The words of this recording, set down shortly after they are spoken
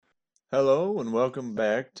Hello and welcome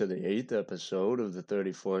back to the eighth episode of the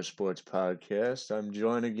 34 Sports Podcast. I'm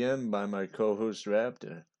joined again by my co-host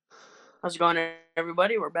Raptor. How's it going,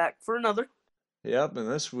 everybody? We're back for another. Yep, and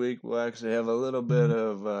this week we'll actually have a little bit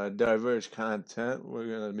of diverse content. We're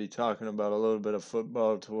going to be talking about a little bit of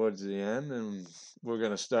football towards the end, and we're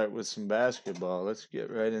going to start with some basketball. Let's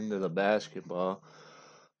get right into the basketball.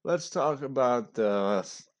 Let's talk about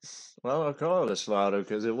well, I'll call it a slaughter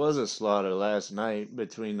because it was a slaughter last night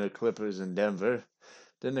between the Clippers and Denver.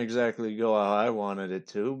 Didn't exactly go how I wanted it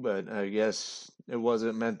to, but I guess it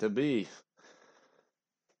wasn't meant to be.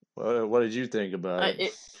 What did you think about Uh,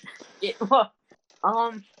 it? it, well,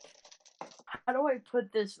 um, how do I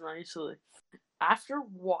put this nicely? After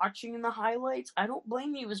watching the highlights, I don't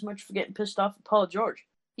blame you as much for getting pissed off at Paul George.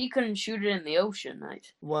 He couldn't shoot it in the ocean,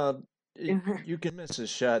 night. Well, you can miss a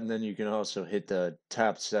shot and then you can also hit the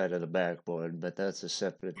top side of the backboard, but that's a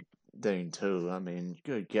separate thing too. I mean,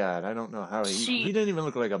 good God, I don't know how he See, didn't even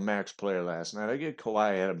look like a max player last night. I get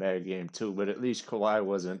Kawhi had a bad game too, but at least Kawhi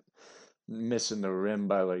wasn't missing the rim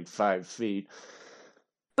by like 5 feet.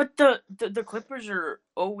 but the Clippers are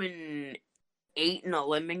 0-8 in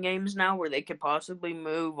 11 games now, where they could possibly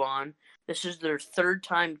move on. This is their third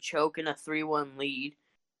time choking a 3-1 lead,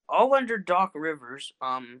 all under Doc Rivers.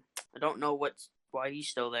 I don't know why he's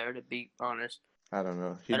still there, to be honest. I don't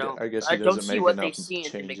know. I don't I guess he I don't doesn't see make what they enough see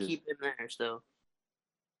in him to changes. keep him there still.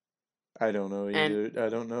 I don't know And either. I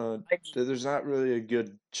don't know. I There's not really a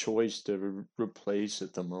good choice to replace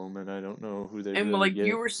at the moment. I don't know who they'd and really like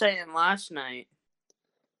you get. were saying last night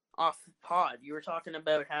off pod, you were talking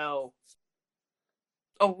about how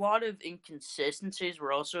a lot of inconsistencies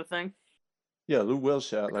were also a thing. Yeah, Lou Will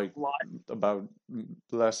shot Like like a lot, about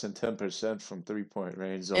less than 10% from 3-point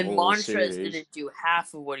range the and whole Montrez series. didn't do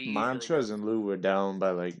half of what he usually Montrez does. and Lou were down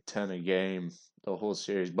by like 10 a game the whole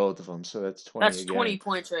series, both of them. So that's 20 That's a game. 20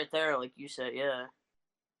 points right there, like you said. Yeah.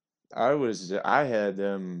 I had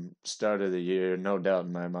them start of the year, no doubt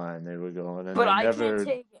in my mind they were going, and But they I can't never.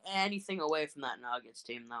 take anything away from that Nuggets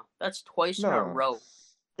team, though. That's twice in a No. row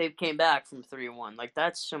they've came back from 3-1. Like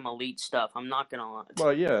that's some elite stuff. I'm not gonna lie.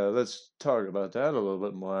 Well, yeah, let's talk about that a little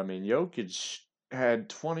bit more. I mean, Jokic had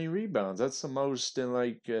 20 rebounds. That's the most in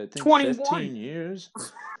like I think 21. 15 years.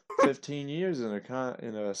 15 years in in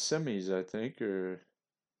a semis, I think, or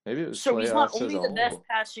maybe it was So he's not playoffs as only a the best whole.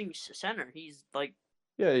 passing center, he's like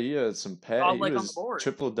Yeah, he had all he like on the was board.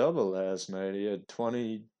 triple double last night. He had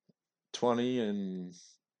 20, 20 and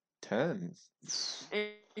 10.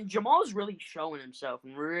 And Jamal's really showing himself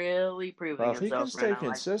and really Well, proving if he can himself right stay now.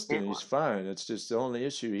 I consistent, can't he's lie. fine. It's just the only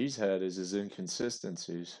issue he's had is his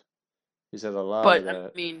inconsistencies. He's had a lot of But I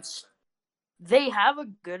that. mean, they have a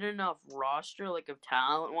good enough roster, like of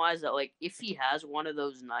talent wise, that like if he has one of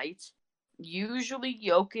those nights, usually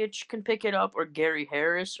Jokic can pick it up, or Gary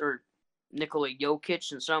Harris, or Nikola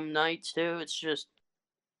Jokic, and some nights too. It's just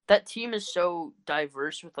that team is so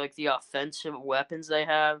diverse with like the offensive weapons they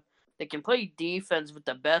have. They can play defense with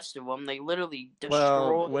the best of them. They literally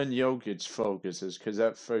Well, destroy. when Jokic focuses, because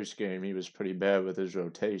that first game he was pretty bad with his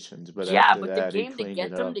rotations, but Yeah, after but the that he game to cleaned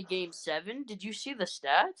it get them up. to game 7, did you see the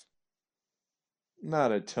stats?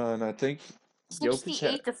 Not a ton. I think Jokic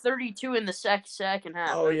had. 68 to 32 in the second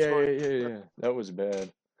half. Oh yeah, Outscoring. yeah, yeah, yeah. That was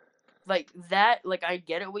bad. Like that, like I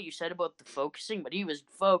get it what you said about the focusing, but he was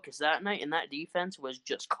focused that night, and that defense was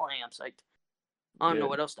just clamps. Like I don't know Yeah,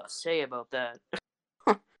 what else to say about that.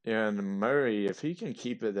 yeah. And Murray, if he can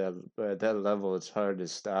keep it at that level, it's hard to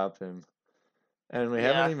stop him. And we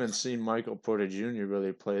haven't Yeah, even seen Michael Porter Jr.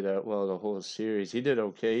 really play that well the whole series. He did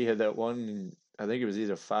okay. He had that one. I think it was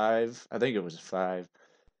either five. I think it was five.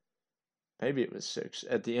 Maybe it was six.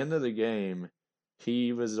 At the end of the game,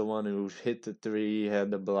 he was the one who hit the three,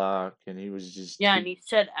 had the block, and he was just yeah, and he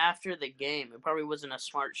said after the game, it probably wasn't a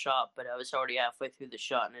smart shot, but I was already halfway through the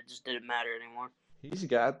shot, and it just didn't matter anymore. he's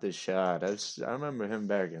got the shot. I remember him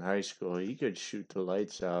back in high school. He could shoot the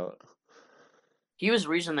lights out. He was the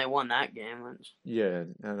reason they won that game. Yeah,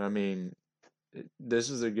 and I mean, this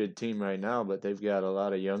is a good team right now, but they've got a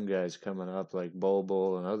lot of young guys coming up like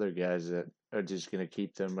Bol and other guys that are just going to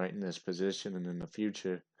keep them right in this position and in the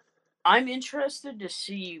future. I'm interested to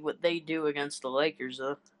see what they do against the Lakers,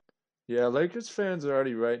 though. Yeah, Lakers fans are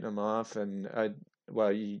already writing them off, and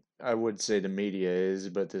well, I would say the media is,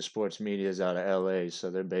 but the sports media is out of LA,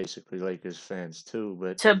 so they're basically Lakers fans too.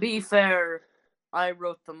 But To be fair, I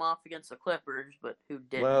wrote them off against the Clippers, but who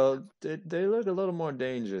didn't? well, they look a little more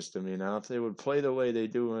dangerous to me now. If they would play the way they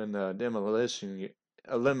do in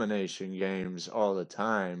elimination games all the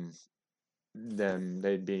time, then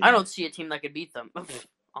they'd I be don't see a team that could beat them,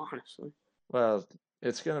 honestly. well.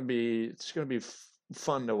 It's gonna be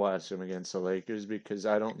fun to watch him against the Lakers because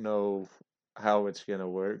I don't know how it's gonna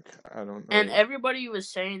work. I don't And know. everybody was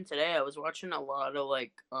saying today, I was watching a lot of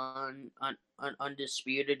like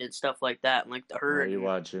undisputed and stuff like that, and like the Are herd, you and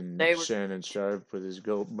watching they were. Shannon Sharp with his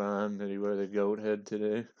goat bond? Did he wear the goat head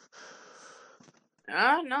today?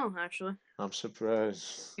 No, actually, I'm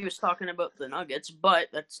surprised. he was talking about the Nuggets, but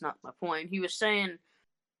that's not my point. He was saying,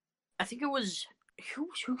 I think it was who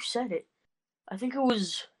said it. I think it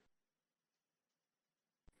was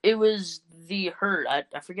the herd.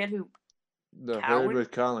 I forget who. The herd Cowan.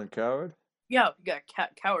 with Colin Coward? Yeah,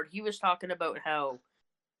 Coward. He was talking about how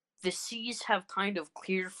the seas have kind of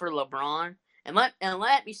cleared for LeBron. And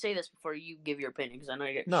let me say this before you give your opinion, because I know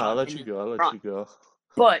you got No, I'll strong let you opinions go. I'll on let LeBron. you go.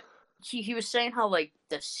 But he was saying how like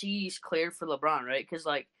the seas cleared for LeBron, right? Because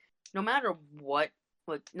like no matter what,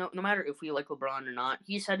 like no matter if we like LeBron or not,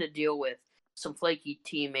 he's had to deal with some flaky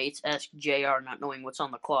teammates. Ask Jr. not knowing what's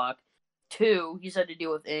on the clock. Two, he's had to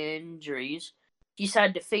deal with injuries. He's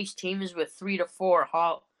had to face teams with 3 to 4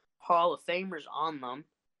 Hall of Famers on them.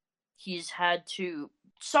 He's had to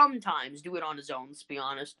sometimes do it on his own. Let's be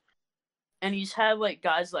honest. And he's had like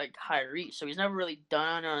guys like Kyrie, so he's never really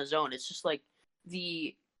done it on his own. It's just like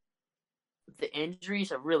the the injuries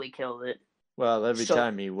have really killed it. Well, every So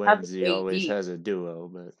time he having wins, he always AD, has a duo,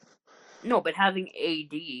 but no, but having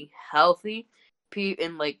AD healthy,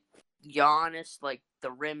 and like Giannis, like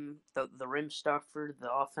the rim stuffer,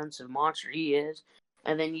 the offensive monster he is,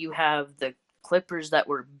 and then you have the Clippers that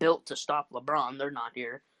were built to stop LeBron. They're not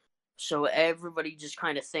here, so everybody just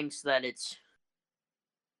kind of thinks that it's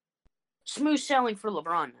smooth sailing for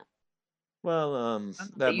LeBron now. well, I don't know how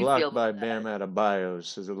that you feel block about by that. Bam Adebayo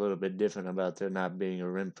is a little bit different about there not being a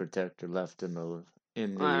rim protector left in the That's a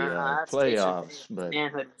case of playoffs, his but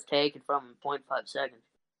manhood was taken from him in 0.5 seconds.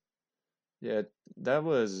 yeah, that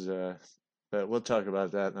was. But we'll talk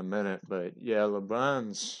about that in a minute. But yeah,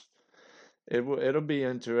 LeBron's. It'll be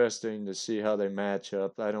interesting to see how they match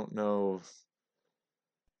up. I don't know.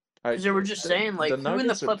 I Because they were just saying, the like, who in the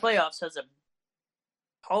Nuggets are. playoffs has a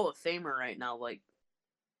Hall of Famer right now? Like,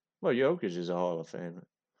 Well, Jokic is a Hall of Famer.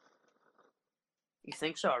 you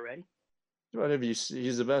think so already? But if you see,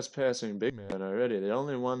 he's the best passing big man already. The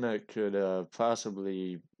only one that could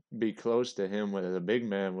possibly be close to him with a big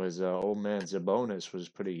man was old man Sabonis was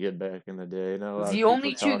pretty good back in the day. Not a lot of The people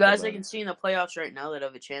only two talk guys I about can it. see in the playoffs right now that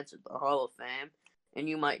have a chance at the Hall of Fame, and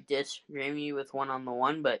you might disagree me with one on the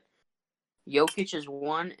one, but Jokic is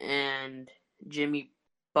one, and Jimmy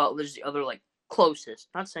Butler's the other, like, closest.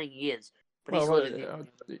 Not saying he is, but Well, he's literally the only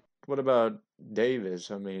other. what about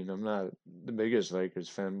Davis? I mean, I'm not the biggest Lakers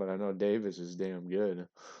fan, but I know Davis is damn good.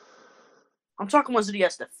 I'm talking ones that he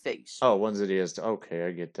has to face. Oh, ones that he has to. Okay,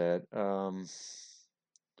 I get that.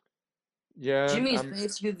 Yeah, Jimmy's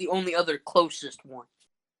basically the only other closest one.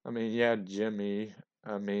 I mean, yeah, Jimmy.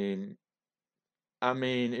 I mean,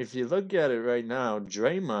 if you look at it right now,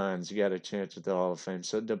 Draymond's got a chance at the Hall of Fame.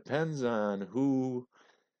 So it depends on who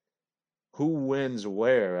wins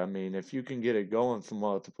where. I mean, if you can get it going for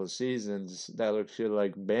multiple seasons, that looks good.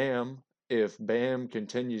 Like Bam, if Bam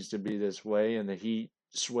continues to be this way and the Heat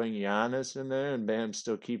swing Giannis in there and Bam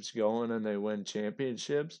still keeps going and they win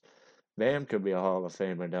championships, Bam could be a Hall of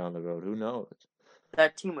Famer down the road. Who knows?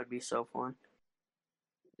 That team would be so fun.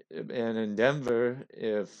 And in Denver,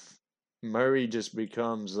 if Murray just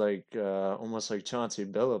becomes like almost like Chauncey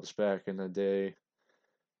Billups back in the day.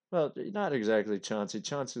 Well, not exactly Chauncey.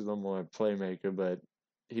 Chauncey's a little more playmaker, but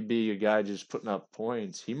he'd be a guy just putting up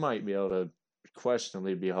points. He might be able to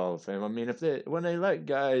questionably be Hall of Fame. I mean, if they when they let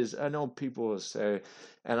guys, I know people will say,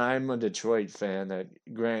 and I'm a Detroit fan, that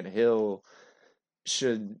Grant Hill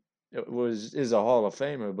should was is a Hall of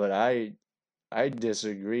Famer, but I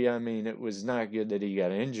disagree. I mean, it was not good that he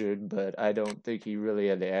got injured, but I don't think he really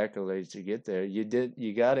had the accolades to get there. You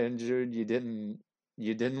got injured, you didn't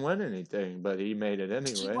win anything, but he made it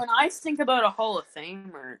See, anyway. when I think about a Hall of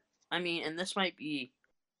Famer, I mean, and this might be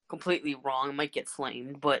completely wrong, might get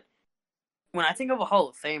flamed, but when I think of a Hall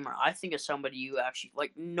of Famer, I think of somebody you actually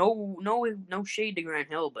like. No shade to Grant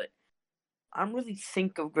Hill, but I don't really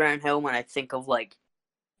think of Grant Hill when I think of like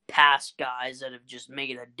past guys that have just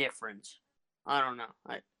made a difference. I don't know.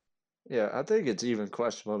 Yeah, I think it's even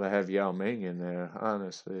questionable to have Yao Ming in there,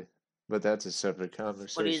 honestly. But that's a separate But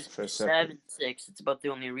conversation he's for a separate. 7'6". It's about the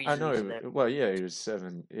only I reason know he's there. well, yeah, he was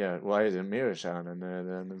seven. Yeah, why isn't Mirashan in there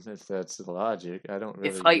then? If that's the logic, I don't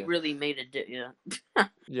If really height get. really made yeah.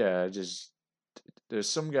 Yeah, there's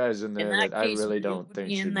some guys in In there that that I case, really you don't would think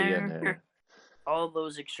be in should be in there. there. All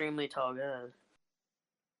those extremely tall guys.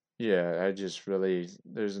 Yeah, I just really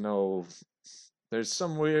there's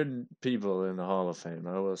some weird people in the Hall of Fame.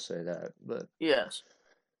 I will say that, but Yes.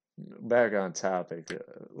 back on topic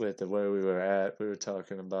with the where we were at. We were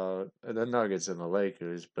talking about the Nuggets and the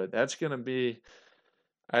Lakers, but that's gonna be.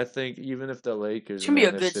 I think even if the It's Lakers gonna be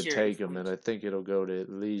a manage good to series. take them, and I think it'll go to at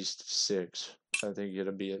least six. I think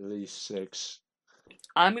it'll be at least six.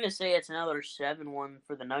 I'm gonna say it's another 7-1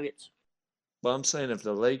 for the Nuggets. Well, I'm saying if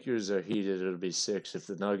the Lakers are heated, it'll be six. If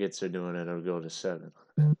the Nuggets are doing it, it'll go to seven.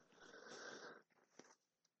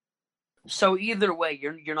 So either way,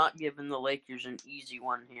 you're not giving the Lakers an easy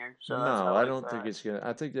one here. So that's I No, I like don't think that. it's gonna.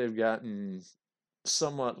 I think they've gotten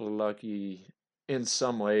somewhat lucky in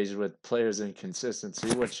some ways with players'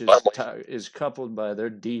 inconsistency, which is coupled by their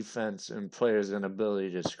defense and players'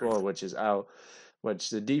 inability to score, which is out. Which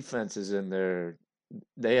the defense is in their.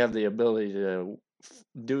 They have the ability to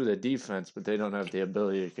do the defense, but they don't have the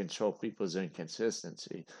ability to control people's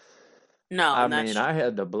inconsistency. No, I and that's mean, I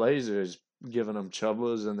had the Blazers giving them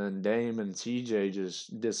troubles, and then Dame and CJ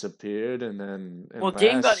just disappeared, and then well, in Dame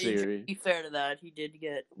last got injured. series, To be fair to that, he did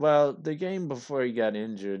get. well, the game before he got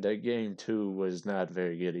injured, that game two was not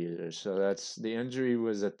very good either. So that's the injury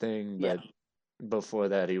was a thing, Yeah, but before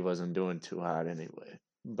that he wasn't doing too hot anyway.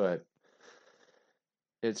 But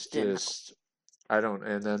it's didn't. just I don't.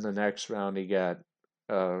 And then the next round he got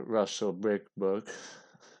Russell Brickbook.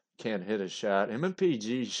 Can't hit a shot. Him and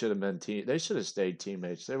PG should have been team. They should have stayed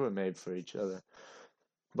teammates. They were made for each other.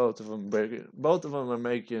 Both of them are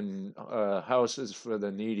making houses for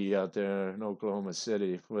the needy out there in Oklahoma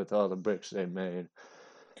City with all the bricks they made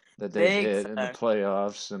that they've Big hit in the fact.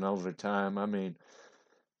 playoffs and overtime. I mean,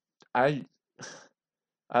 I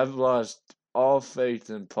I've lost all faith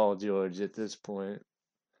in Paul George at this point.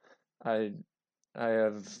 I I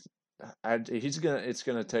have he's gonna it's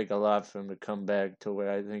gonna take a lot for him to come back to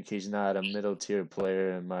where I think he's not a middle tier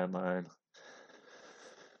player in my mind.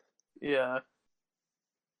 Yeah.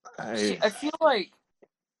 See, I I feel like,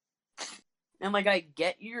 and like I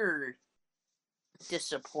get your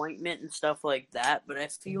disappointment and stuff like that, but I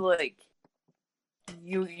feel like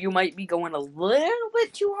you might be going a little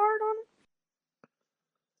bit too hard on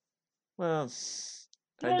well,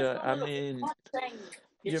 I it. do, I mean, I'm not saying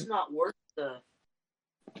it's you not worth the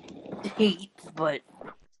hate, but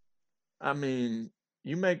I mean,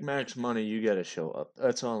 you make max money, you gotta show up.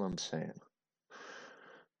 That's all I'm saying.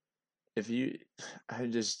 If you, I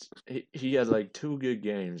just he had like two good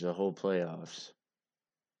games the whole playoffs,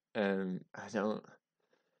 and I don't.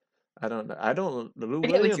 Lou I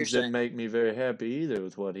get what you're Williams saying. didn't make me very happy either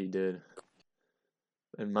with what he did.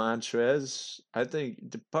 And Montrez, I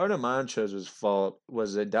think part of Montrez's fault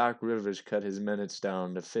was that Doc Rivers cut his minutes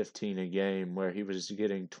down to 15 a game, where he was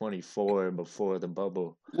getting 24 before the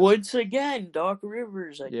bubble. Once again, Doc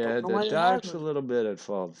Rivers. I Yeah, don't know the why they have Doc's a him. little bit at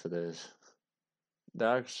fault for this.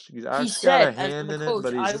 He Doc's got a said, as hand the in it, coach,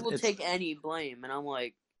 but I will take any blame, and I'm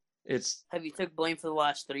like, it's have you took blame for the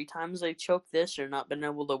last 3 times they choked this or not been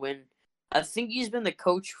able to win? I think he's been the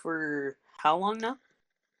coach for how long now?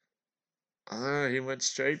 he went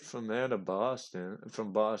straight from there to Boston,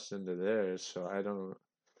 from Boston to there. So I don't.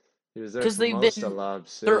 He was there Because for they've most of been Lob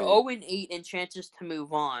they're City. 0-8 in chances to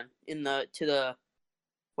move on in the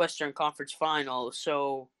Western Conference Final.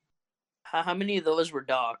 So how many of those were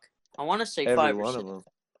Doc? I want to say Every 5 or one of 6. them.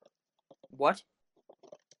 What?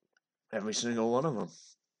 Every single one of them.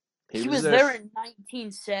 He He was was there. there in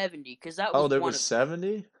 1970 because that Oh, was there one was of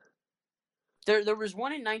 70? there was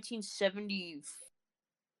one in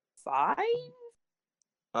 1975.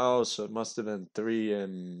 Oh, so it must have been 3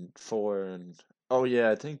 and 4 and oh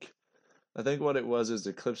yeah, I think what it was is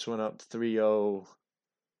the Clips went up 3-0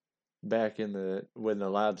 back in the when the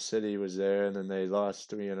Lob City was there, and then they lost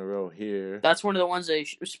three in a row here, That's one of the ones they.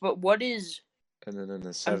 But what is? and then in the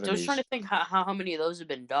I'm just trying '70s to think how many of those have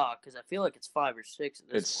been Doc because I feel like it's 5 or 6 at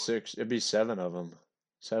this it's point. six. It'd be seven of them.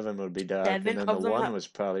 Seven would be Doc, and 7 then the of them one have. was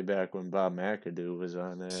probably back when Bob McAdoo was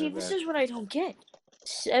on there See, this back. is what I don't get.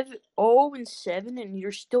 7-0-7, and you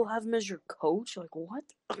still have him as your coach. Like what?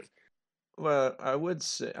 Well, I would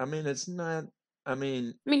say, I mean, it's not. I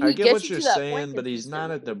mean, I mean, I he get gets what you you're to that point saying, but he's not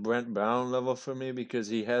consistently. at the Brent Brown level for me because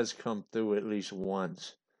he has come through at least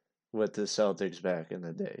once with the Celtics back in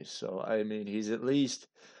the day. So, I mean, he's at least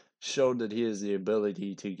showed that he has the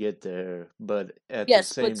ability to get there, but at the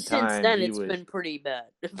Yes, but same since time, then he it's was, been pretty bad.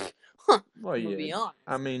 Huh, well, I'm gonna yeah. be I honest.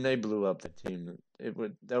 mean, they blew up the team.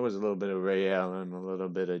 That was a little bit of Ray Allen, a little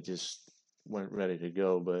bit of just weren't ready to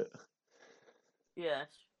go, but Yes,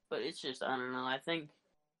 but it's just I don't know. I think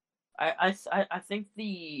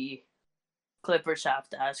the Clippers have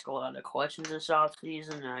to ask a lot of questions this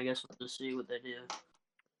offseason, and I guess we'll just see what they do.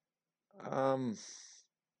 um,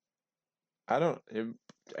 I don't.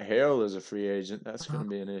 Harrell is a free agent. That's going to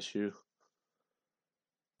be an issue.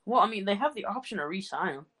 Well, I mean, they have the option to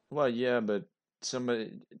re-sign him. Well, yeah, but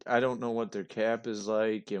somebody, I don't know what their cap is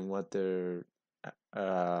like and what their,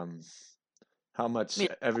 um, how I much mean,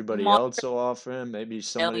 everybody Monte else will offer him. Maybe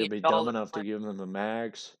somebody will Elliott, be dumb dollar enough to sign. give him the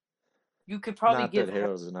max. You could probably Not that give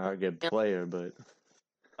Harrell's not a good him. player,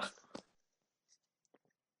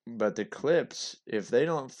 but the Clips, if they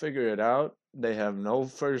don't figure it out, they have no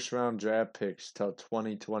first round draft picks till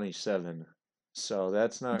 2027. So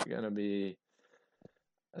that's not gonna be.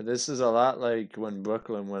 This is a lot like when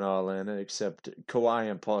Brooklyn went all in, except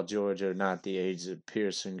Kawhi and Paul George are not the age that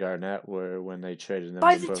Pierce and Garnett were when they traded them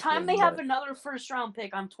By to the time they Brooklyn. have But another first round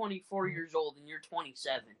pick, I'm 24 years old and you're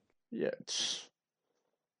 27. yeah,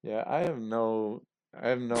 yeah, I have no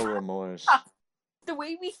remorse. The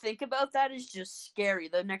way we think about that is just scary.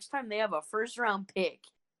 The next time they have a first round pick.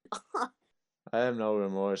 I have no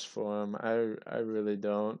remorse for him. I really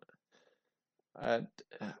don't. I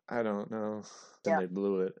I don't know. And Yeah. they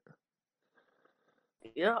blew it.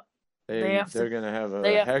 Yeah. They have They're to gonna have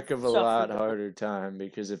they a have to heck of a suffer lot the harder time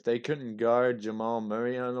because if they couldn't guard Jamal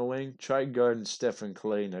Murray on the wing, try guarding Stephen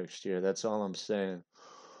Clay next year. That's all I'm saying.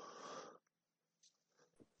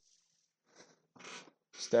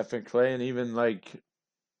 Stephen Clay and even like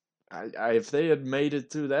if they had made it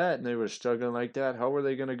through that and they were struggling like that, how were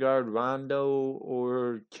they gonna guard Rondo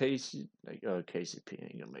or Casey? Like, oh, KCP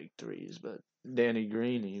ain't gonna make threes, but Danny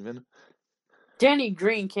Green even. Danny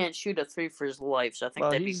Green can't shoot a three for his life, so I think Well,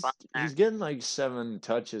 they'd be fine he's there. getting like 7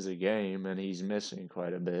 touches a game and he's missing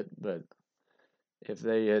quite a bit, but if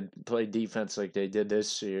they had played defense like they did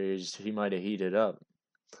this series, he might have heated up.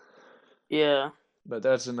 Yeah. But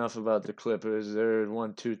that's enough about the Clippers. They're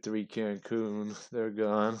 1, 2, 3 Cancun. They're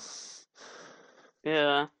gone.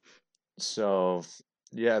 Yeah. So,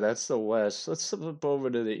 yeah, that's the West. Let's flip over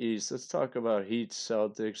to the East. Let's talk about Heat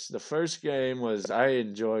Celtics. The first game was, I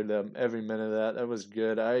enjoyed them every minute of that. That was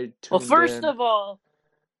good. I Well, tuned first in. of all,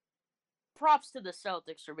 props to the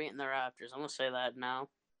Celtics for beating the Raptors. I'm gonna say that now.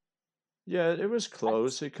 Yeah, it was I,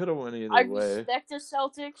 close. It could have went I either way. respect the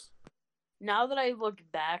Celtics. Now that I look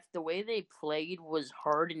back, the way they played was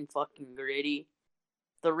hard and fucking gritty.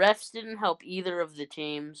 The refs didn't help either of the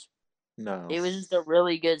teams. No. It was just a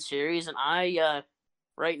really good series, and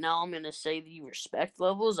right now I'm gonna say the respect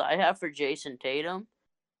levels I have for Jason Tatum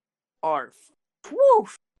are, whew,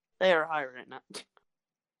 they are high right now.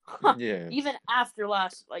 Yeah. Even after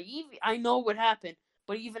I know what happened,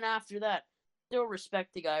 but even after that, still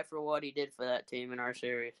respect the guy for what he did for that team in our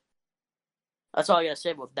series. That's all I gotta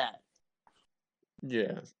say about that.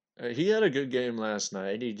 Yeah. He had a good game last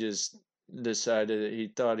night. He just decided that he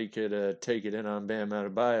thought he could take it in on Bam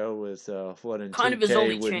Adebayo with what in Kind of his 2K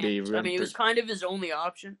only would chance. be I mean, rim. it was kind of his only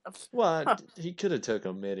option. Well, he could have took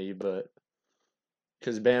a midi, but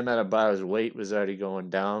because Bam Adebayo's weight was already going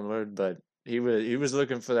downward, but he was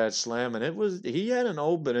looking for that slam, and he had an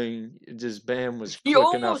opening. Just Bam was He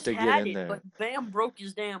quick enough almost to get had in it, but there. Bam broke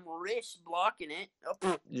his damn wrist blocking it.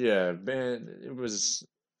 Yeah, Bam.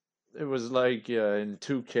 It was like in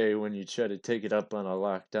 2K when you try to take it up on a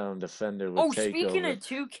lockdown defender with Oh, speaking takeover. of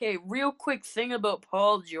 2K, real quick thing about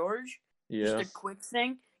Paul George. Just Yeah, a quick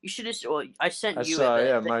thing. You should have. Well, I sent I you it. saw.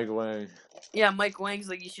 Yeah, Mike Wang. Yeah, Mike Wang's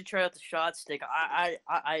like, you should try out the shot stick.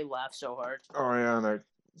 I laugh so hard. Oh yeah,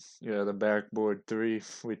 yeah, the backboard three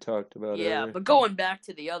we talked about Yeah, earlier. but going back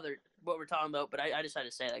to the other what we're talking about, but I just had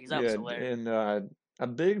to say that because that was Yeah, hilarious. and a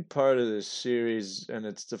big part of this series, and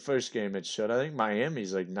it's the first game it showed. I think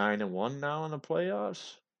Miami's like 9-1 now in the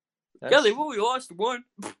playoffs. Yeah, they That's only lost one.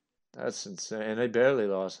 that's insane. And they barely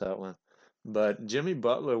lost that one. But Jimmy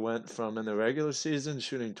Butler went from in the regular season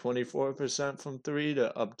shooting 24% from three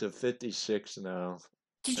to up to 56 now.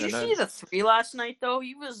 Did you And see the that's three last night though?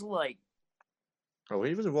 He was like, oh,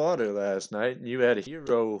 he was water last night. And you had a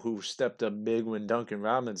hero who stepped up big when Duncan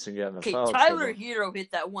Robinson got in okay, foul Tyler trouble. Hero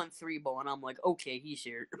hit that 1 3 ball, and I'm like, okay, he's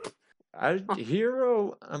here.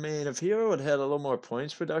 Hero. I mean, if Hero had a little more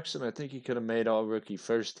points production, I think he could have made all rookie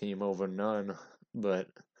first team over none. But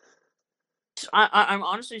I'm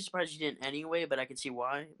honestly surprised he didn't anyway, but I can see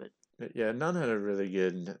why. But yeah, none had a really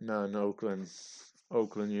good non Oakland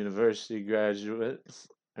University graduate.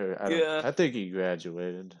 Or I don't. yeah, I think he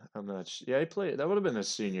graduated. I'm not sure. Yeah, he played. That would have been his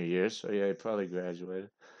senior year, so yeah, he probably graduated.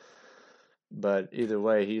 But either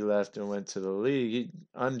way, he left and went to the league.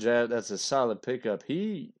 Undrafted. That's a solid pickup.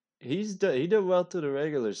 He did well through the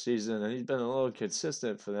regular season, and he's been a little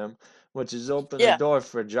consistent for them, which has opened the yeah. door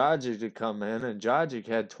for Dragic to come in. And Dragic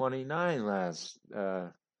had 29 last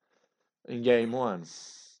in game one.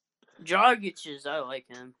 Dragic is, I like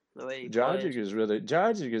him the way he plays.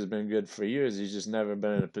 Dragic has been good for years. He's just never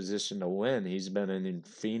been in a position to win. He's been in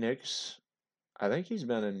Phoenix. I think he's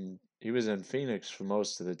been in he was in Phoenix for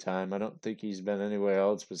most of the time. I don't think he's been anywhere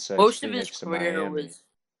else besides Most of his Phoenix and career Miami. was,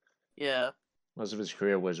 yeah. Most of his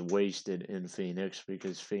career was wasted in Phoenix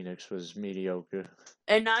because Phoenix was mediocre.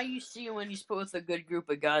 And now you see when he's put with a good group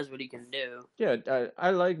of guys what he can do. Yeah,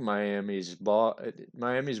 I like Miami's ball.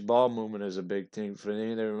 Miami's ball movement is a big thing for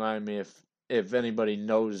me. They remind me if anybody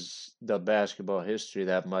knows the basketball history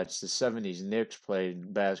that much, the '70s Knicks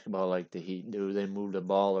played basketball like the Heat do. They move the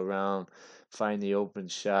ball around, find the open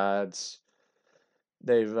shots.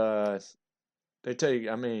 They've they take.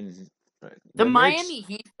 I mean, The the Knicks. Miami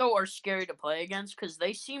Heat, though, are scary to play against because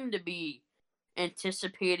they seem to be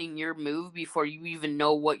anticipating your move before you even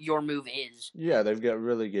know what your move is. Yeah, they've got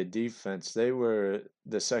really good defense. They were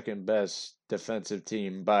the second best defensive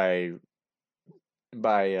team by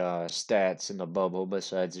stats in the bubble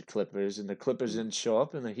besides the Clippers, and the Clippers didn't show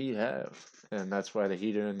up, and the Heat have, and that's why the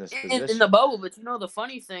Heat are in this In the position. bubble, but the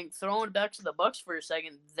funny thing, throwing back to the Bucks for a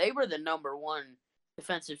second, they were the number one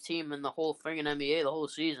defensive team in the whole friggin' NBA the whole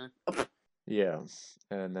season. Yeah,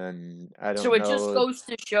 and then I So don't it just know. goes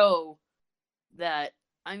to show that,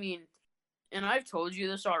 I mean, and I've told you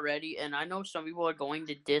this already, and I know some people are going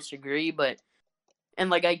to disagree, but, and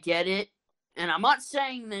like, I get it, and I'm not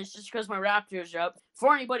saying this just because my Raptors are up.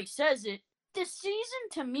 Before anybody says it, this season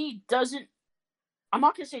to me doesn't, I'm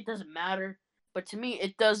not going to say it doesn't matter, but to me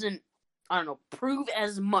it doesn't, I don't know, prove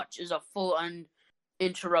as much as a full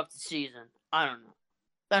uninterrupted season. I don't know.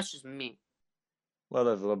 That's just me. Well,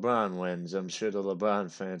 if LeBron wins, I'm sure the LeBron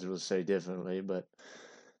fans will say differently, but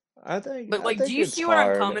But, I like, do think you it's see where I'm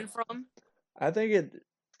hard. coming from? I think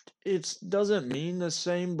it doesn't mean the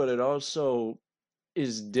same, but it also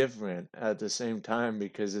is different at the same time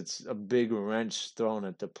because it's a big wrench thrown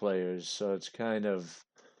at the players. So it's kind of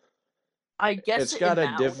I guess it's it got in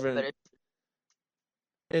a that way, but different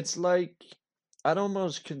it's like I'd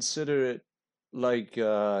almost consider it like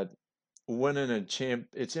winning a champ.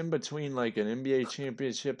 It's in between like an NBA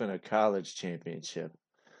championship and a college championship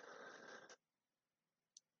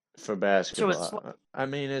for so it's basketball. I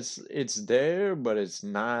mean, it's there, but it's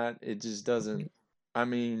not. It just doesn't. I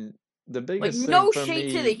mean, the like, biggest thing no for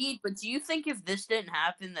shade to the me, Heat, but do you think if this didn't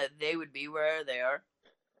happen that they would be where they are?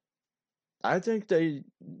 I think the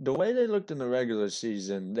way they looked in the regular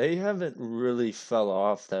season, they haven't really fell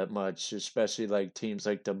off that much, especially like teams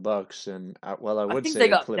like the Bucks and well, I I would think say they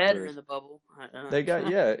the got better in Clippers. the bubble. They got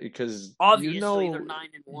yeah, because Obviously, they're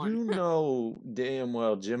 9-1. you know damn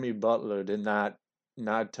well Jimmy Butler did not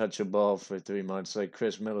touch a ball for 3 months like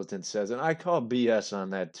Chris Middleton says, and I call BS on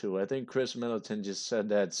that too. I think Chris Middleton just said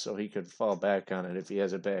that so he could fall back on it if he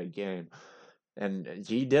has a bad game, and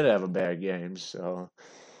he did have a bad game. So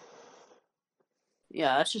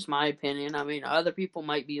Yeah, that's just my opinion. I mean, other people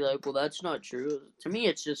might be like, "Well, that's not true." To me,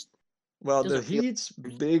 it's just well, the doesn't feel. Heat's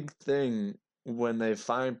big thing when they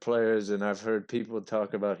find players, and I've heard people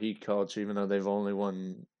talk about Heat culture, even though they've only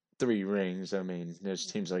won 3 rings. I mean, there's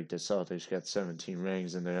teams like the Celtics got 17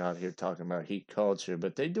 rings, and they're out here talking about Heat culture,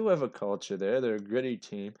 but they do have a culture there. They're a gritty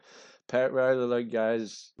team. Pat Riley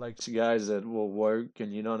likes guys that will work,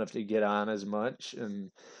 and you don't have to get on as much.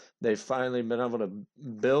 And they've finally been able to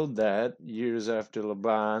build that years after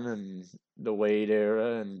LeBron and the Wade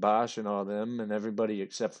era and Bosh and all them, and everybody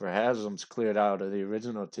except for Haslam's cleared out of the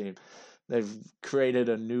original team. They've created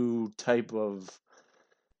a new type of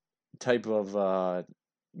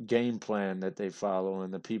game plan that they follow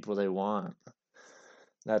and the people they want.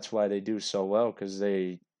 That's why they do so well because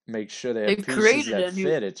they make sure they have They've pieces created that a new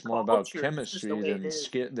fit. It's more about culture. It's just the chemistry way it is.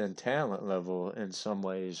 than talent level in some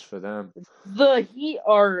ways for them. The Heat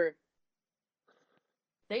are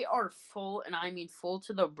they are full, and I mean full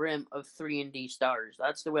to the brim of 3-and-D stars.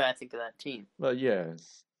 That's the way I think of that team. Well, yeah,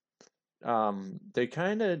 they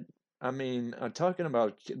kind of. I mean, I'm talking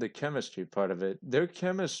about the chemistry part of it. Their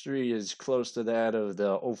chemistry is close to that of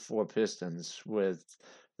the '04 Pistons with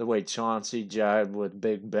the way Chauncey jived with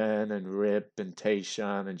Big Ben and Rip and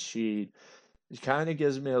Tayshaun and Sheed. It kind of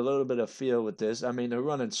gives me a little bit of feel with this. I mean, they're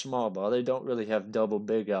running small ball. They don't really have double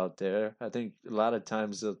big out there. I think a lot of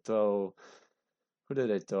times they'll throw, who did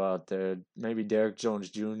they throw out there? Maybe Derrick Jones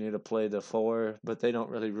Jr. to play the four, but they don't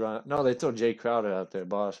really run. No, they throw Jay Crowder out there,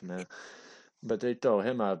 boss man. But they throw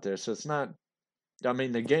him out there. So it's not, I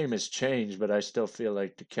mean, the game has changed, but I still feel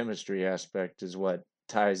like the chemistry aspect is what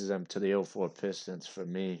ties them to the '04 Pistons for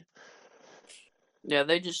me. Yeah,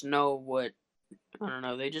 they just know what I don't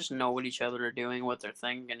know. They just know what each other are doing, what they're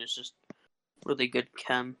thinking. It's just really good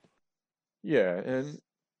chem. Yeah, and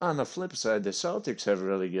on the flip side, the Celtics have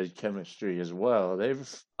really good chemistry as well. They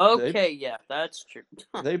Okay, yeah, that's true.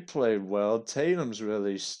 they played well. Tatum's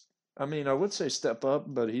really, I mean, I would say step up,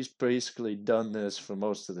 but he's basically done this for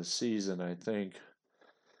most of the season, I think.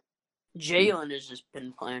 Jalen has just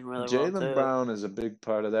been playing really well Jalen too. Brown is a big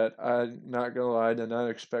part of that. I'm not gonna lie, I did not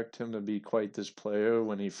expect him to be quite this player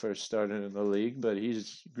when he first started in the league, but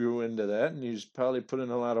he's grew into that, and he's probably put in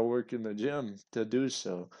a lot of work in the gym to do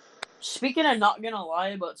so. Speaking of not gonna lie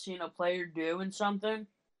about seeing a player doing something,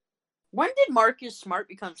 when did Marcus Smart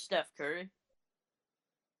become Steph Curry?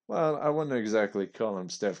 Well, I wouldn't exactly call him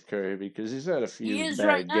Steph Curry because he's had a He few is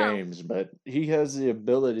right bad now, games, but he has the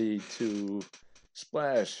ability to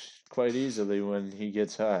splash quite easily when he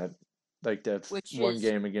gets hot. Like that which one is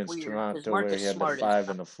game against weird because Toronto where he Marcus had the Smart is. five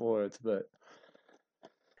in the fourth, but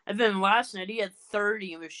And then last night he had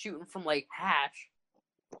 30 and was shooting from like hash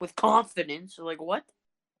with confidence. So, like, what?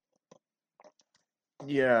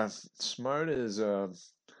 yeah, Smart is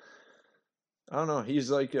I don't know, he's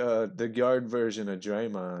like the guard version of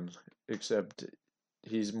Draymond, except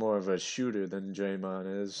he's more of a shooter than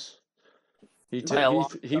Draymond is. He By ta a long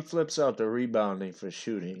he flips out the rebounding for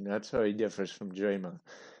shooting. That's how he differs from Draymond.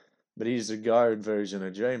 But he's the guard version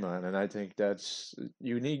of Draymond, and I think that's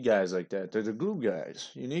you need guys like that. They're the glue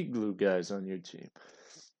guys. You need glue guys on your team.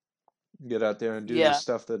 Get out there and do the Yeah.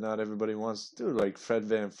 stuff that not everybody wants to do, like Fred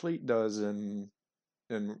Van Fleet does in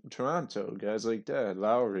Toronto. Guys like that,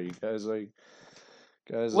 Lowry, guys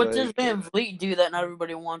What does like Van Vliet do that not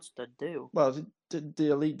everybody wants to do? well, the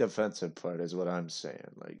elite defensive part is what I'm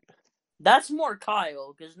saying. Like, That's more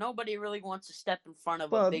Kyle because nobody really wants to step in front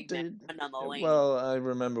of a well, big man on the lane. well, I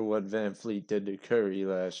remember what Van Fleet did to Curry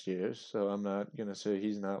last year, so I'm not gonna say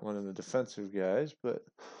he's not one of the defensive guys,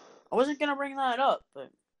 I wasn't gonna bring that up,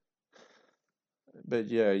 but but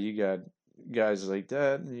yeah, you got guys like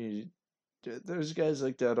that, and there's guys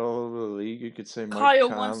like that all over the league. You could say Mike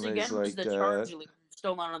Kyle once Conley's again was like the that. charge leader,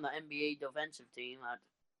 still not on the NBA defensive team.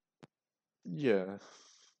 Yeah,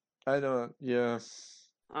 I don't. Yeah,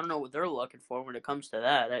 I don't know what they're looking for when it comes to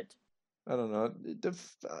that. I don't know.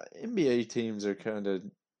 NBA teams are kind of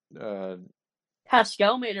uh,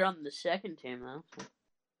 Pascal made it on the second team though.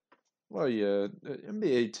 well, yeah,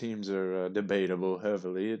 NBA teams are debatable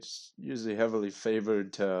heavily. It's usually heavily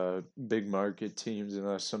favored to big market teams,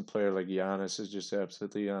 unless some player like Giannis is just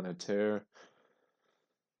absolutely on a tear.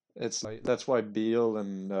 It's like that's why Beal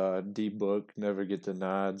and D Book never get the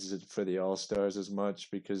nods for the All Stars as much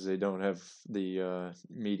because they don't have the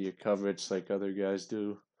media coverage like other guys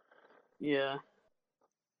do. Yeah.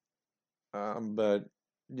 But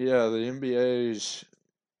yeah, the NBA's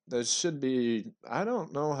that should be. I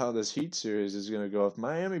don't know how this Heat series is going to go. If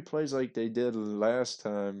Miami plays like they did last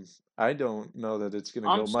time, I don't know that it's going to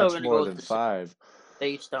I'm go still much gonna go more with than the same five.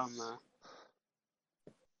 based on the.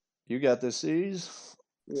 You got the C's?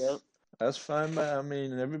 Yep. That's fine. I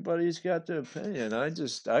mean, everybody's got their opinion.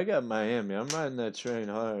 I got Miami. I'm riding that train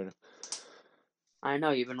hard. I know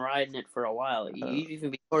you've been riding it for a while, Uh, even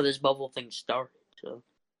before this bubble thing started. So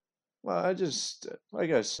well, I just,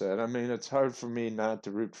 like I said, I mean, it's hard for me not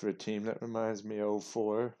to root for a team that reminds me of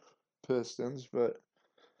 '04 Pistons, but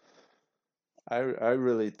I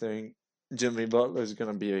really think Jimmy Butler is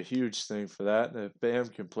going to be a huge thing for that. And if Bam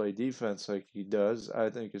can play defense like he does, I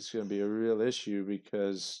think it's going to be a real issue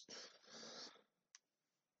because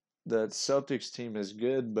that Celtics team is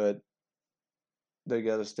good, but they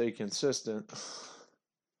got to stay consistent.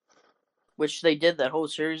 which they did that whole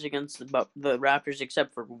series against the Raptors,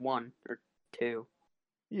 except for one or two.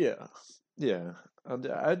 Yeah, yeah.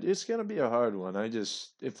 It's going to be a hard one.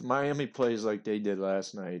 If Miami plays like they did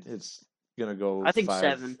last night, it's going to go I think five.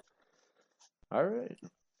 7. All right.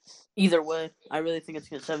 Either way, I really think it's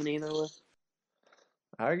gonna 7 either way.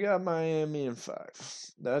 I got Miami in five.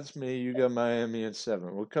 That's me. You got Miami in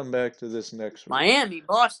seven. We'll come back to this next week. Miami,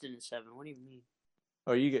 Boston in 7. What do you mean?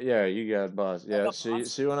 Oh, you got Boston. I Yeah, got see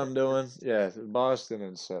Boston what in I'm 7 too. doing? Yeah, Boston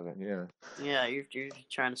in seven. Yeah. Yeah, you're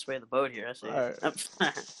trying to sway the boat here. I All see. right.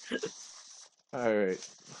 All right.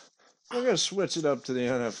 We're gonna switch it up to the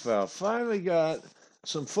NFL. Finally got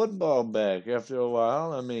some football back after a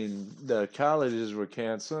while. I mean, the colleges were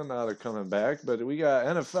canceling, now they're coming back, but we got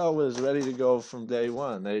NFL was ready to go from day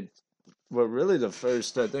one. They were really the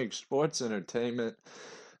first, I think, sports entertainment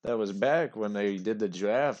that was back when they did the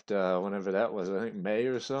draft, whenever that was, I think May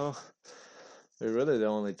or so. They're really the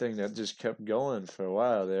only thing that just kept going for a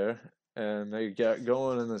while there. And they got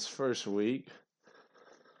going in this first week.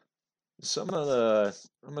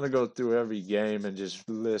 I'm gonna go through every game and just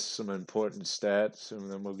list some important stats, and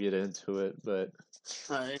then we'll get into it. But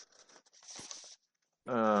Alright.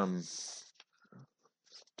 um,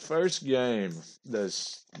 first game, the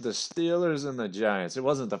Steelers and the Giants. It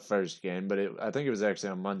wasn't the first game, but I think it was actually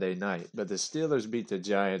on Monday night. But the Steelers beat the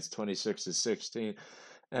Giants 26-16,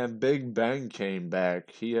 and Big Ben came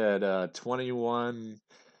back. He had 21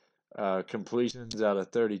 completions out of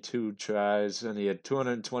 32 tries, and he had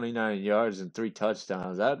 229 yards and 3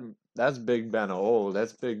 touchdowns. That's Big Ben old.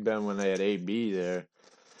 That's Big Ben when they had AB there.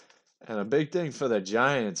 And a big thing for the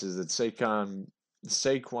Giants is that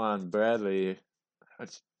Saquon Bradley.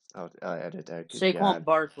 I'll edit that. Good Saquon God.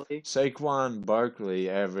 Barkley. Saquon Barkley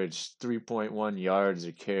averaged 3.1 yards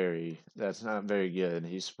a carry. That's not very good.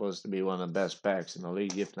 He's supposed to be one of the best backs in the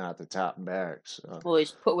league, if not the top back. So, Well,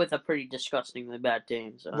 he's put with a pretty disgustingly bad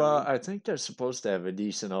team. So I well, mean, I think they're supposed to have a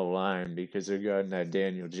decent O line because they're guarding that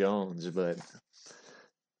Daniel Jones, but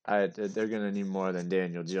they're gonna need more than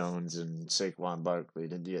Daniel Jones and Saquon Barkley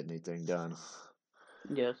to get anything done.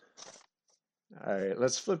 yes. All right,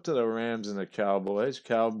 let's flip to the Rams and the Cowboys.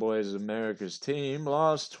 Cowboys, America's team,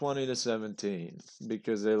 lost 20-17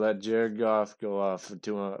 because they let Jared Goff go off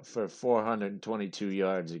for 422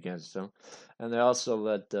 yards against them, and they also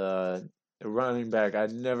let a running back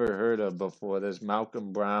I'd never heard of before this,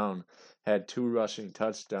 Malcolm Brown, had 2 rushing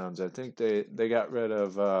touchdowns. I think they got rid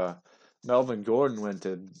of Melvin Gordon went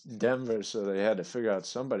to Denver, so they had to figure out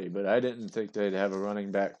somebody, but I didn't think they'd have a running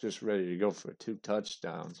back just ready to go for 2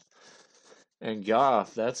 touchdowns. And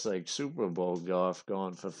Goff, that's like Super Bowl Goff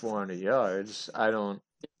going for 400 yards. I don't.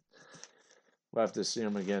 We'll have to see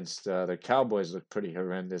him against the Cowboys. Look pretty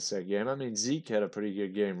horrendous that game. I mean, Zeke had a pretty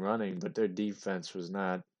good game running, but their defense was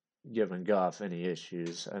not giving Goff any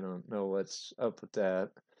issues. I don't know what's up with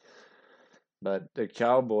that. But the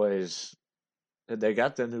Cowboys, they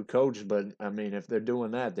got the new coach, but I mean, if they're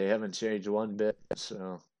doing that, they haven't changed one bit.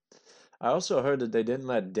 So I also heard that they didn't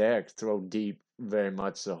let Dak throw deep very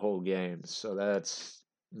much the whole game, so that's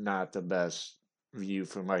not the best view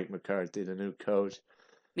for Mike McCarthy, the new coach.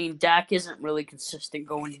 I mean, Dak isn't really consistent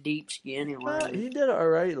going deep ski anyway. He did all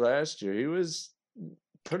right last year. He was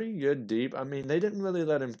pretty good deep. I mean, they didn't really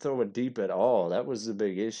let him throw it deep at all. That was the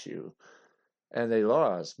big issue. And they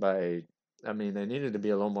lost by, I mean, they needed to be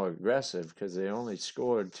a little more aggressive because they only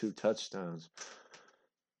scored 2 touchdowns.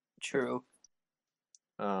 True.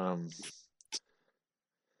 Um,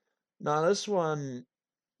 now this one,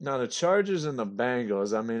 now the Chargers and the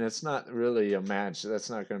Bengals, I mean, it's not really a match. That's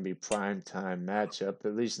not going to be prime time matchup,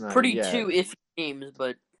 at least not Pretty yet. two iffy games,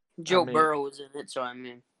 but I Joe mean, Burrow was in it, so I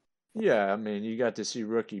mean, yeah, I mean, you got to see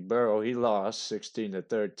rookie Burrow. He lost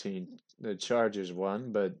 16-13. The Chargers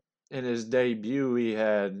won, but in his debut,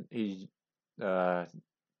 he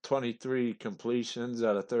 23 completions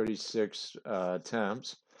out of 36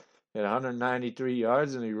 attempts. He had 193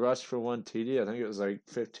 yards and he rushed for 1 TD. I think it was like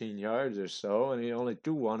 15 yards or so, and he only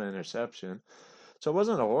threw 1 interception. So it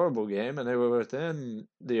wasn't a horrible game, and they were within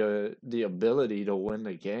the ability to win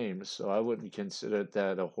the game. So I wouldn't consider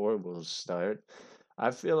that a horrible start.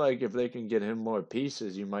 I feel like if they can get him more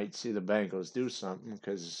pieces, you might see the Bengals do something.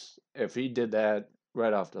 Because if he did that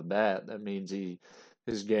right off the bat, that means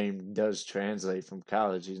his game does translate from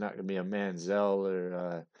college. He's not going to be a Manziel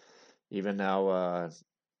or even now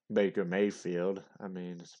Baker Mayfield. I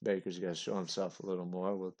mean, Baker's got to show himself a little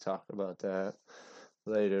more. We'll talk about that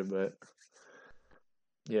later, but.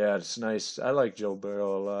 Yeah, it's nice. I like Joe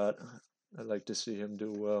Burrow a lot. I'd like to see him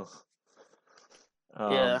do well.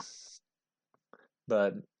 Um, yeah.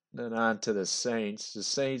 but then on to the Saints. The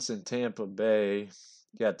Saints in Tampa Bay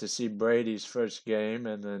got to see Brady's first game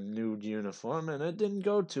in the new uniform, and it didn't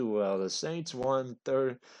go too well. The Saints won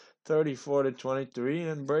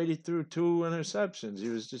 34-23, and Brady threw 2 interceptions. He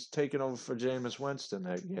was just taking over for Jameis Winston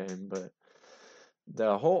that game, but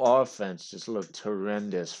the whole offense just looked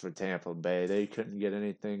horrendous for Tampa Bay. They couldn't get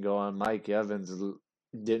anything going. Mike Evans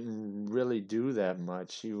didn't really do that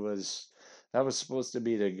much. That was supposed to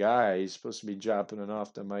be the guy. He's supposed to be dropping it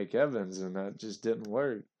off to Mike Evans, and that just didn't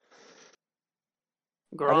work.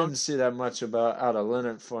 I Gronk. didn't see that much out of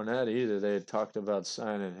Leonard Fournette either. They had talked about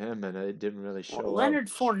signing him, and it didn't really Well, show up. Leonard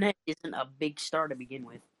Fournette isn't a big star to begin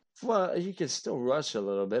with. Well, he could still rush a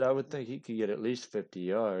little bit. I would think he could get at least 50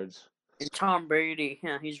 yards. And Tom Brady,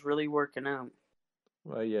 yeah, he's really working out.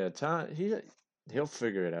 Well, yeah, he'll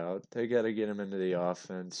figure it out. They got to get him into the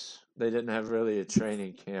offense. They didn't have really a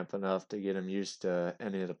training camp enough to get him used to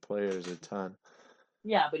any of the players a ton.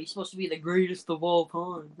 Yeah, but he's supposed to be the greatest of all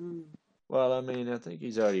time. Well, I mean, I think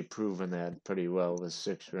he's already proven that pretty well with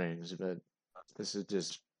 6 rings, but this is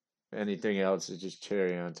just anything else is just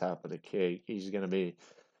cherry on top of the cake. He's going to be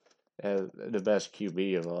the best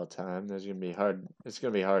QB of all time. It's going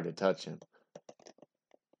to be hard to touch him.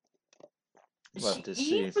 We'll have to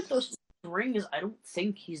see. With those rings, I don't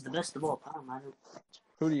think he's the best of all time.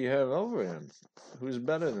 Who do you have over him? Who's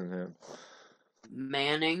better than him?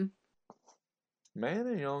 Manning.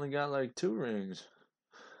 Manning only got like 2 rings.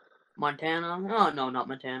 Montana? Oh no, not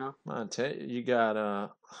Montana. You got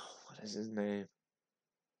what is his name?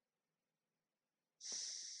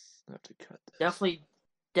 I have to cut this.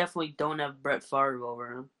 Definitely don't have Brett Favre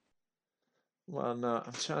over him. Well, no,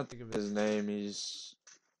 I'm trying to think of his name. He's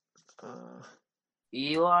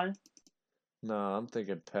Eli? no, I'm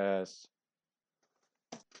thinking past.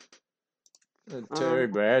 Terry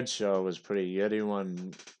Um, Bradshaw was pretty good. He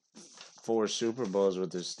won 4 Super Bowls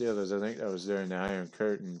with the Steelers. I think that was during the Iron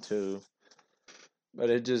Curtain too. But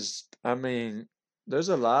I mean, there's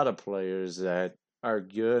a lot of players that are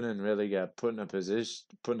good and really got put in a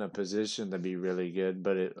position to be really good.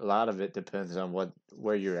 But a lot of it depends on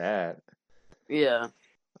where you're at. yeah.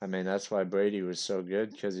 I mean, that's why Brady was so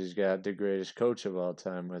good because he's got the greatest coach of all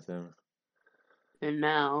time with him. And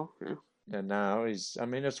now, And now I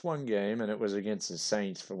mean, it's one game, and it was against the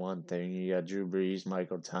Saints for one thing. You got Drew Brees,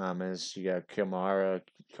 Michael Thomas, you got Kamara.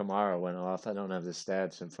 Kamara went off. I don't have the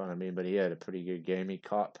stats in front of me, but he had a pretty good game. He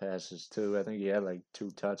caught passes too. I think he had like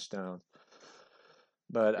 2 touchdowns.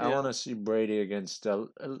 But I want yeah. to see Brady against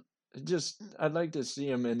I'd like to see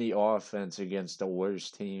him in the offense against the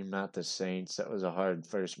worst team, not the Saints. That was a hard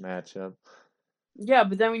first matchup. Yeah,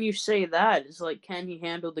 but then when you say that, it's like, can he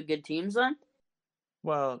handle the good teams then?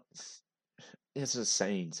 Well, it's the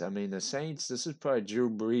Saints. I mean, the Saints, this is probably Drew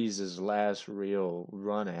Brees' last real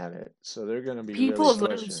run at it. So they're going to be People really have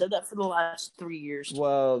literally pushing. said that for the last 3 years.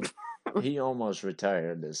 Well, he almost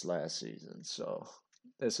retired this last season. So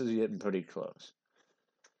this is getting pretty close.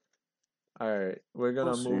 All right, we're going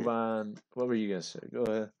We'll to see. move on. What were you going to say? Go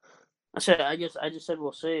ahead. I just said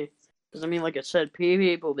we'll see. Because I mean, like I said,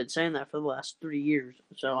 people have been saying that for the last 3 years.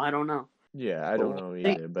 So I don't know. Yeah, I But don't we'll know see.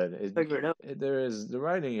 either, but Figure it out. the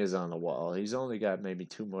writing is on the wall. He's only got maybe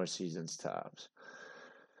 2 more seasons tops.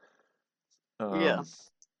 Yeah. Um,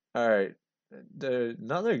 all right.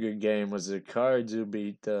 Another good game was the Cards who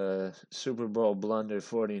beat the Super Bowl blunder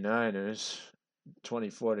 49ers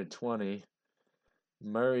 24-20.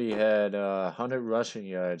 Murray had 100 rushing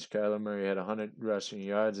yards. Kyler Murray had 100 rushing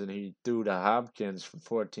yards, and he threw to Hopkins for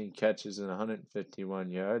 14 catches and 151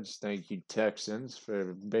 yards. Thank you, Texans,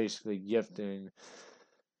 for basically gifting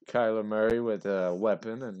Kyler Murray with a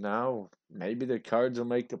weapon, and now maybe the Cards will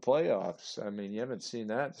make the playoffs. I mean, you haven't seen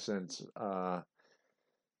that since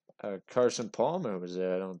Carson Palmer was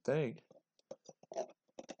there, I don't think.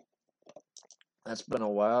 That's been a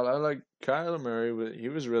while. I like Kyler Murray. He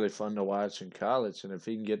was really fun to watch in college, and if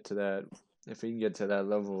he can get to that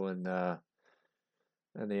level in the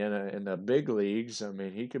big leagues, I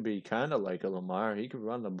mean, he could be kind of like a Lamar. He could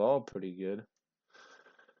run the ball pretty good.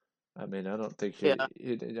 I mean, I don't think Yeah.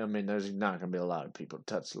 I mean, there's not going to be a lot of people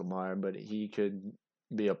touch Lamar, but he could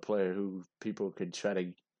be a player who people could try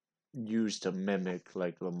to use to mimic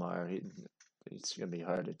like Lamar. It's going to be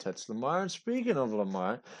hard to touch Lamar. And speaking of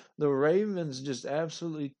Lamar, the Ravens just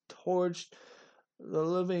absolutely torched the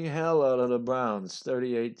living hell out of the Browns,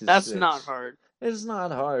 38 to That's not 6. hard. It's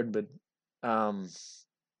not hard, but um,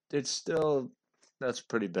 it's still that's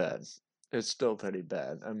pretty bad. It's still pretty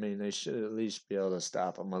bad. I mean, they should at least be able to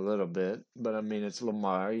stop him a little bit. But I mean, it's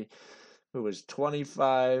Lamar, who was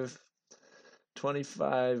 25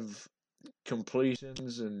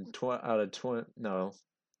 completions and out of 20. No,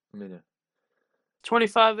 I mean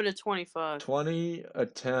 25 out of 25.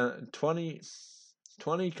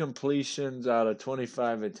 20 completions out of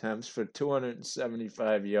 25 attempts for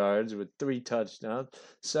 275 yards with 3 touchdowns,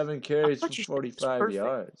 7 carries for thought you said it was 45 perfect.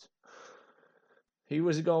 yards. He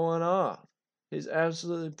was going off. He's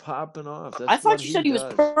absolutely popping off. I That's what thought you he said he was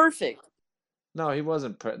does. perfect. No, he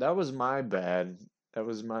wasn't. That was my bad.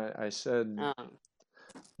 I said I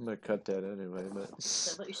I'm gonna cut that anyway, but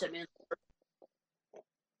thought you said, man.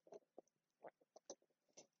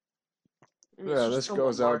 I mean, it's yeah, just this the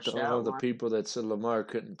goes Lamar out to stat all the line. people that said Lamar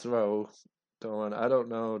couldn't throw. Throwing, I don't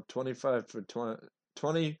know, 25 for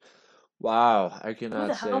 20. Wow, I Who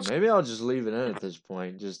the cannot say. hell? Maybe I'll just leave it in at this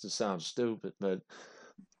point just to sound stupid, but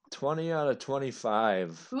 20 out of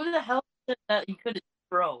 25. Who the hell said that he couldn't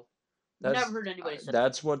throw? Never That's heard anybody say.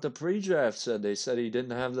 that's what the pre-draft said. They said he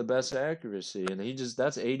didn't have the best accuracy, and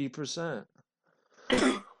that's 80%.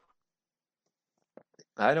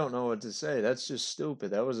 I don't know what to say. That's just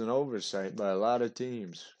stupid. That was an oversight by a lot of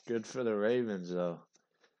teams. Good for the Ravens, though.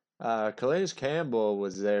 Calais Campbell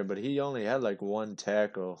was there, but he only had like 1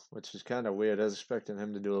 tackle, which is kind of weird. I was expecting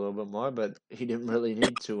him to do a little bit more, but he didn't really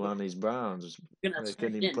need to on these Browns. Gonna They say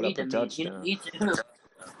couldn't he even didn't put up need a to. He didn't touchdown. need to.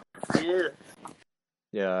 Yeah.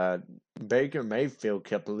 Yeah, Baker Mayfield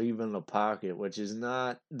kept leaving the pocket, which is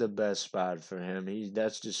not the best spot for him.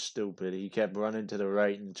 That's just stupid. He kept running to the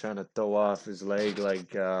right and trying to throw off his leg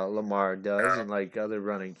like Lamar does and like other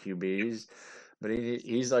running QBs. But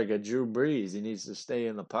he's like a Drew Brees. He needs to stay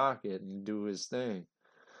in the pocket and do his thing.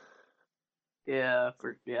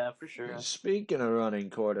 For sure. Speaking of running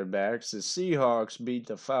quarterbacks, the Seahawks beat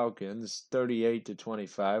the Falcons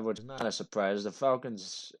 38-25, which is not a surprise. The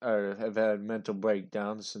Falcons have had mental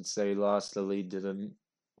breakdowns since they lost the lead to the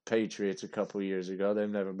Patriots a couple years ago. They've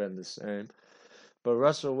never been the same. But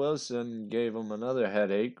Russell Wilson gave them another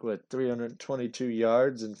headache with 322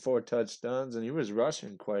 yards and 4 touchdowns, and he was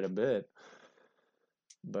rushing quite a bit.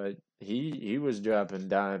 But he was dropping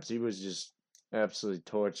dimes. He was just absolutely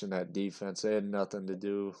torching that defense. They had nothing to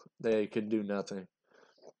do. They could do nothing.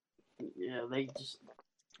 Yeah, they just.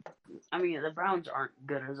 I mean, the Browns aren't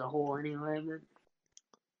good as a whole anyway. But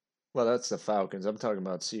Well, that's the Falcons. I'm talking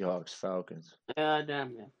about Seahawks Falcons. yeah,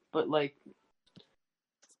 damn yeah. But like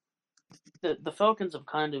the Falcons have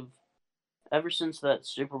kind of ever since that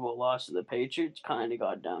Super Bowl loss to the Patriots, kind of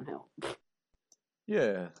got downhill.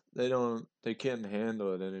 Yeah, they can't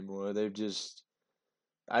handle it anymore.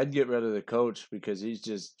 I'd get rid of the coach because he's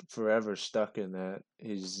just forever stuck in that.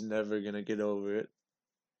 He's never gonna get over it.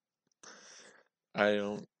 I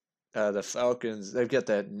don't. The Falcons, they've got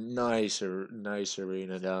that nice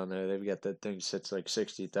arena down there. They've got that thing sits like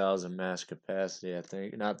 60,000 mass capacity, I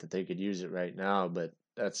think. Not that they could use it right now, but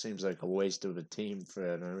that seems like a waste of a team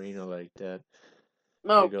for an arena like that.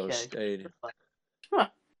 Big old Okay. stadium. Huh.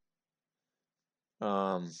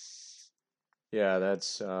 Um, yeah,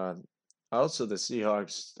 that's also the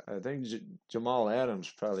Seahawks. I think Jamal Adams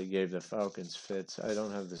probably gave the Falcons fits. I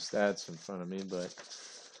don't have the stats in front of me, but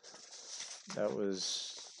that was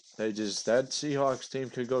that Seahawks team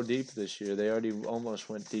could go deep this year. They already almost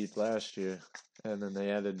went deep last year, and then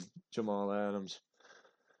they added Jamal Adams.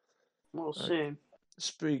 We'll Uh, see.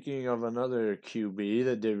 Speaking of another QB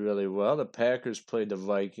that did really well, the Packers played the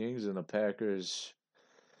Vikings, and the Packers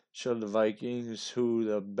showed the Vikings who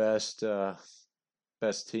the best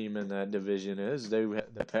team in that division is.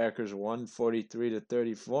 The Packers won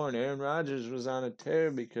 43-34, and Aaron Rodgers was on a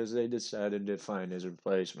tear because they decided to find his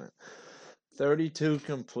replacement. 32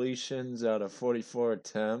 completions out of 44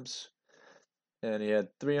 attempts, and he had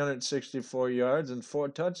 364 yards and 4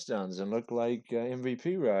 touchdowns, and looked like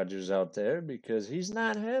MVP Rodgers out there because he's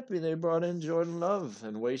not happy they brought in Jordan Love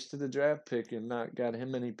and wasted the draft pick and not got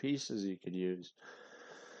him any pieces he could use.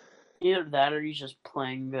 Either that or he's just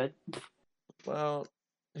playing good. Well,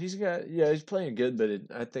 he's playing good, but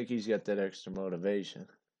I think he's got that extra motivation.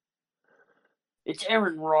 It's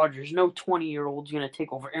Aaron Rodgers. No 20-year-old's gonna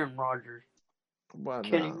take over Aaron Rodgers. Well,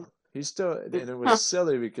 Kidding no, he's still, and me? it was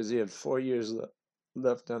silly because he had 4 years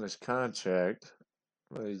left on his contract.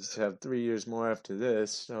 Well, he's have 3 years more after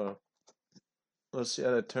this, so we'll see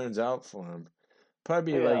how that turns out for him.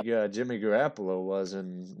 Probably Yeah. like Jimmy Garoppolo was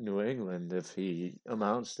in New England if he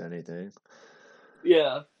amounts to anything.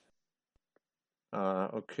 Yeah.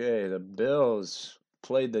 Okay, the Bills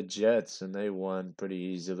played the Jets and they won pretty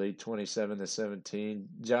easily, 27-17.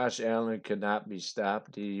 Josh Allen could not be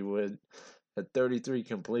stopped. He would had 33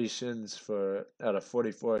 completions for out of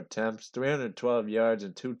 44 attempts, 312 yards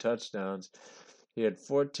and 2 touchdowns. He had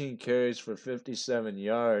 14 carries for 57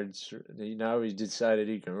 yards. Now he decided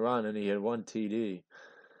he can run, and he had 1 TD.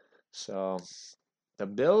 So the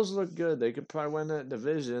Bills look good. They could probably win that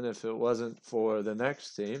division if it wasn't for the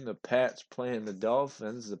next team, the Pats playing the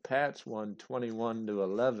Dolphins. The Pats won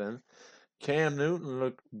 21-11. Cam Newton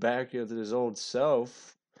looked back at his old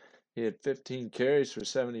self. He had 15 carries for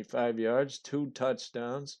 75 yards, 2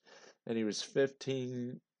 touchdowns, and he was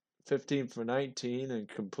 15 for 19 in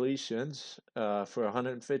completions for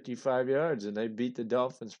 155 yards, and they beat the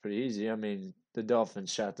Dolphins pretty easy. I mean, the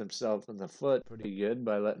Dolphins shot themselves in the foot pretty good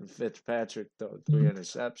by letting Fitzpatrick throw 3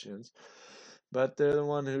 interceptions, but they're the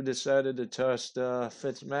one who decided to trust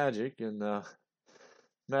Fitzmagic, and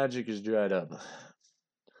magic is dried up.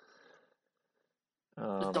 The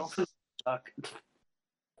Um, Dolphins suck.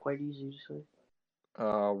 Quite easy to say.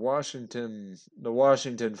 The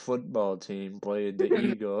Washington football team played the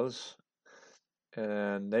Eagles,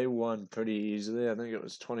 and they won pretty easily. I think it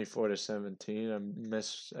was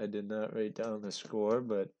 24-17. I did not write down the score,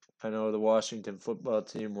 but I know the Washington football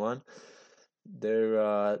team won. They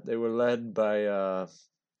were led by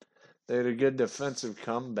they had a good defensive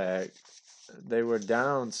comeback. They were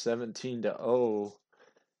down 17-0,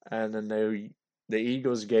 and then the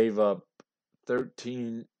Eagles gave up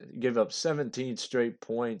 17 straight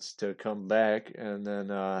points to come back, and then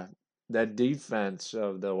that defense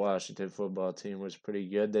of the Washington football team was pretty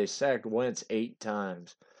good. They sacked Wentz 8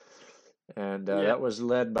 times, and Yeah. that was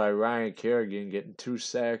led by Ryan Kerrigan getting 2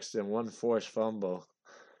 sacks and 1 forced fumble.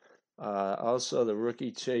 Also, the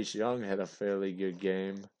rookie Chase Young had a fairly good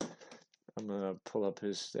game. I'm gonna pull up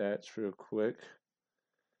his stats real quick.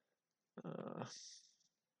 Let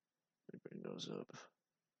me bring those up.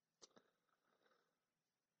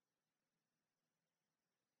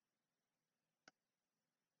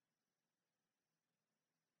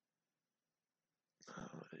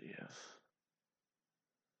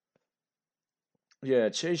 Yeah,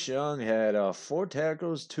 Chase Young had 4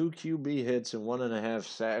 tackles, 2 QB hits, and 1.5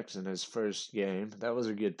 sacks in his first game. That was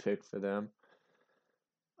a good pick for them.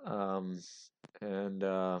 Um, and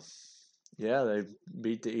yeah, they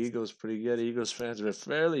beat the Eagles pretty good. Eagles fans were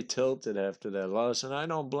fairly tilted after that loss, and I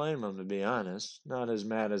don't blame them, to be honest. Not as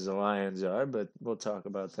mad as the Lions are, but we'll talk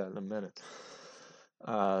about that in a minute.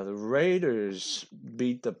 The Raiders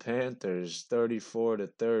beat the Panthers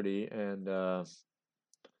 34-30, and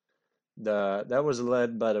that was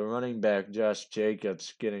led by the running back Josh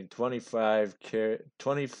Jacobs getting 25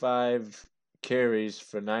 carries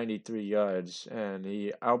for 93 yards, and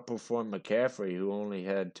he outperformed McCaffrey, who only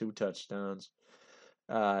had 2 touchdowns.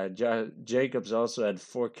 Jacobs also had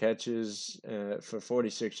 4 catches for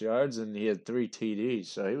 46 yards, and he had 3 TDs,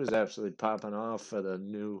 so he was absolutely popping off for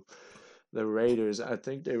the Raiders. I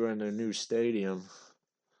think they were in their new stadium.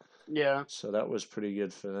 Yeah. So that was pretty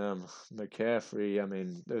good for them. McCaffrey, I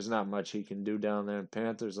mean, there's not much he can do down there in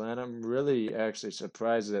Panthers land. I'm really actually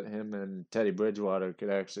surprised that him and Teddy Bridgewater could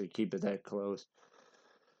actually keep it that close.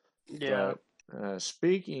 Yeah. But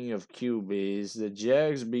speaking of QBs, the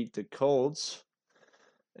Jags beat the Colts,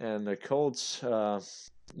 and the Colts'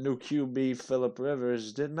 new QB, Philip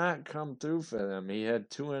Rivers, did not come through for them. He had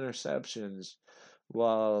 2 interceptions,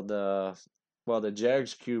 while the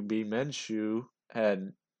Jags QB Minshew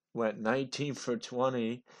had went 19 for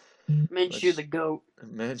 20, Minshew the which goat.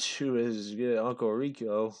 Minshew is good. Uncle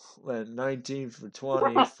Rico went 19 for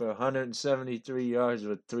 20 for 173 yards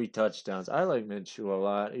with 3 touchdowns. I like Minshew a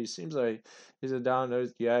lot. He seems like he's a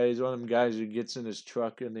down-to-earth guy. He's one of them guys who gets in his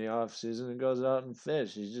truck in the off season and goes out and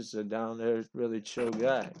fish. He's just a down-to-earth, really chill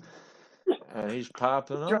guy, and he's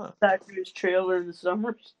popping Drive off. back to his trailer in the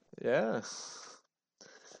summers. Yeah.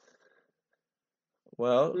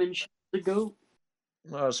 Well, Minshew the goat.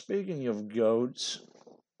 speaking of goats,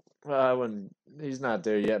 well, he's not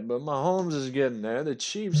there yet, but Mahomes is getting there. The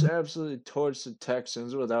Chiefs absolutely torched the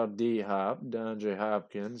Texans without DeAndre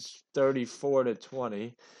Hopkins,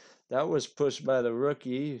 34-20. That was pushed by the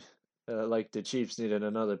rookie, like the Chiefs needed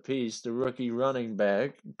another piece. The rookie running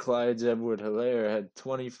back, Clyde Edward-Helaire, had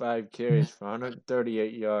 25 carries for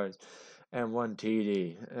 138 yards and 1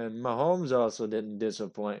 TD. And Mahomes also didn't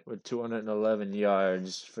disappoint with 211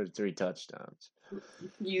 yards for 3 touchdowns.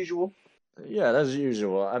 Usual. Yeah, that's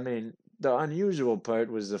usual. I mean, the unusual part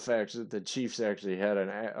was the fact that the Chiefs actually had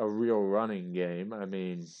a real running game. I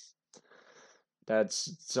mean,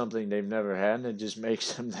 that's something they've never had, and it just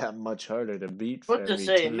makes them that much harder to beat for What to every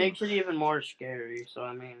say? It team. makes it even more scary. So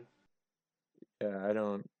I mean, Yeah, I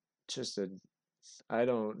don't just a I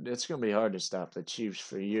don't. It's gonna be hard to stop the Chiefs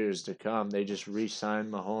for years to come. They just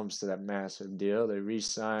re-signed Mahomes to that massive deal. They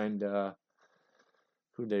re-signed who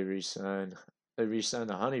they re-signed? They re-signed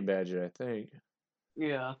the Honey Badger, I think,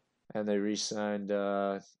 yeah. and they re-signed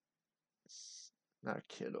not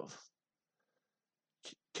Kittle.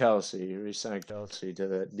 Kelsey, re-signed Kelsey to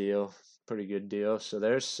that deal. Pretty good deal. So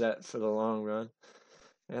they're set for the long run.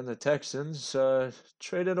 And the Texans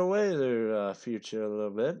traded away their future a little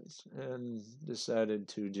bit and decided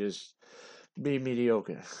to just be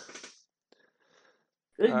mediocre.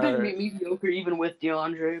 They've been Uh, mediocre even with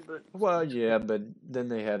DeAndre, but well, yeah, but then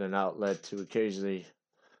they had an outlet to occasionally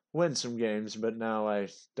win some games, but now I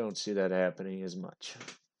don't see that happening as much.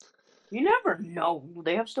 you never know.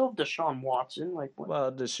 They have still have Deshaun Watson. Like what?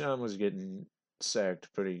 Well, Deshaun was getting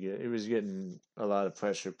sacked pretty good. He was getting a lot of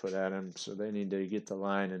pressure put at him, so they need to get the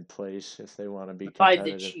line in place if they want to be By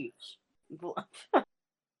the competitive. Chiefs.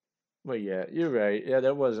 Well, yeah, you're right. Yeah,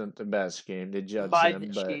 that wasn't the best game. They judged By the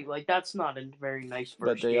them, Chiefs. Like that's not a very nice but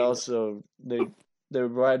first they game. also their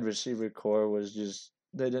wide receiver core was just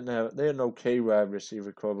they had an okay wide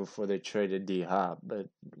receiver core before they traded D Hop, but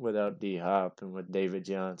without D Hop and with David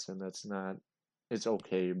Johnson, that's not it's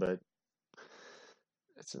okay, but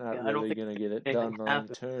it's not Yeah, I don't really think gonna get it anything done long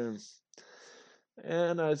happened. term.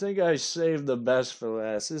 And I think I saved the best for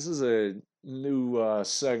last. This is a new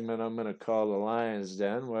segment I'm gonna call the Lions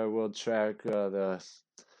Den, where we'll track the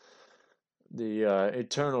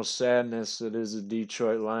eternal sadness that is the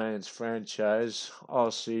Detroit Lions franchise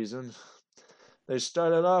all season. They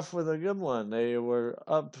started off with a good one. They were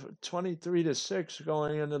up 23-6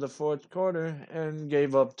 going into the fourth quarter and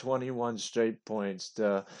gave up 21 straight points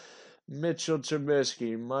to Mitchell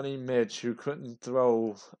Trubisky, Money Mitch, who couldn't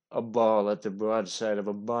throw a ball at the broadside of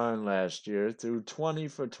a barn last year, threw 20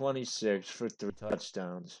 for 26 for 3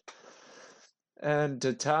 touchdowns. And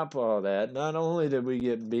to top all that, not only did we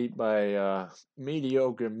get beat by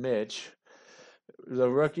mediocre Mitch, the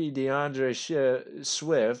rookie DeAndre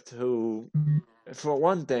Swift, who, for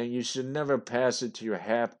one thing, you should never pass it to your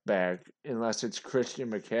halfback unless it's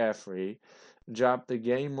Christian McCaffrey. dropped the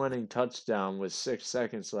game-winning touchdown with 6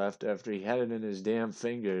 seconds left after he had it in his damn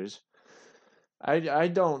fingers. I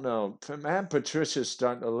don't know. Matt Patricia's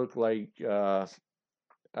starting to look like uh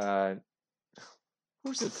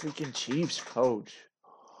who's the freaking Chiefs coach?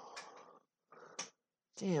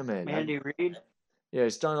 Damn it! Andy Reid. Yeah,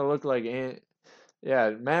 he's starting to look like yeah,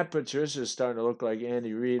 Matt Patricia's starting to look like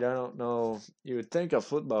Andy Reid. I don't know. You would think a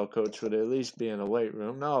football coach would at least be in a weight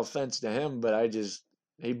room. No offense to him, but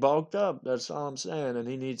he bulked up. That's all I'm saying, and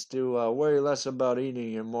he needs to worry less about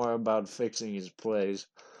eating and more about fixing his plays.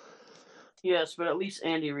 Yes, but at least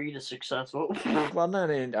Andy Reid is successful. Well,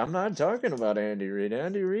 I'm not talking about Andy Reid.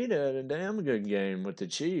 Andy Reid had a damn good game with the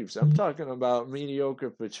Chiefs. I'm talking about mediocre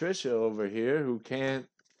Patricia over here who can't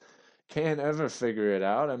ever figure it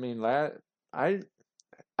out. I mean, I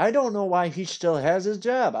I don't know why he still has his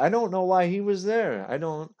job. I don't know why he was there. I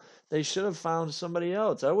don't. They should have found somebody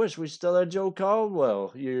else. I wish we still had Joe Caldwell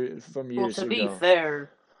from Well, years to be ago. fair,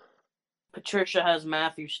 Patricia has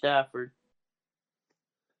Matthew Stafford.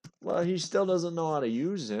 Well, he still doesn't know how to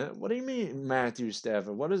use it. What do you mean, Matthew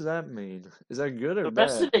Stafford? What does that mean? Is that good or The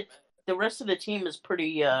rest bad? of the rest of the team is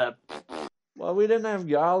pretty. Well, we didn't have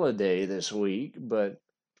Galladay this week, but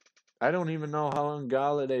I don't even know how long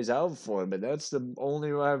Galladay's out for. But that's the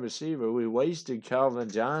only wide receiver. We wasted Calvin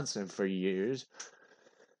Johnson for years.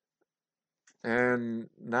 And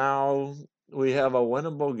now we have a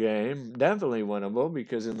winnable game, definitely winnable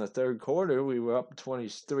because in the third quarter we were up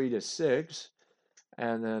 23-6,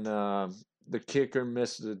 and then the kicker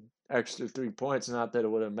missed the extra 3 points. Not that it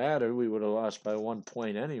would have mattered; we would have lost by 1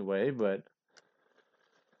 point anyway. But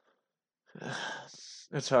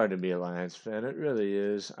it's hard to be a Lions fan. It really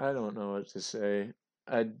is. I don't know what to say.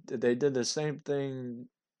 They did the same thing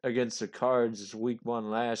against the Cards week 1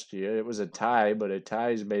 last year. It was a tie, but a tie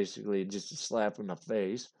is basically just a slap in the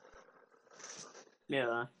face.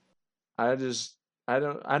 Yeah. I just I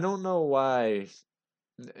don't know why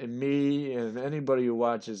me and anybody who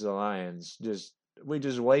watches the Lions we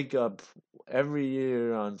just wake up every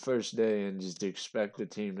year on first day and just expect the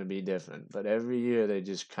team to be different. But every year they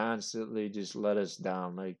just constantly just let us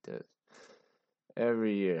down like this.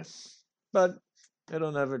 Every year. But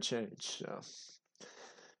it'll never change. So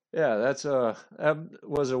yeah, that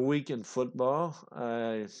was a week in football.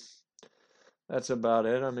 That's about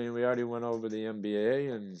it. I mean, we already went over the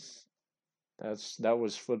NBA and that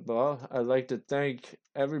was football. I'd like to thank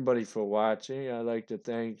everybody for watching. I'd like to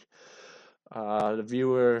thank the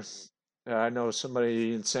viewer. I know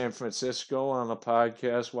somebody in San Francisco on the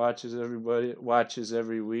podcast watches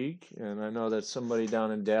every week, and I know that somebody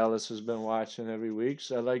down in Dallas has been watching every week.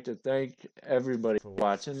 So I'd like to thank everybody for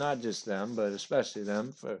watching, not just them, but especially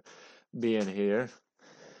them for being here.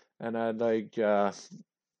 And I'd like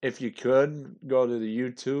if you could, go to the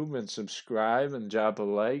YouTube and subscribe and drop a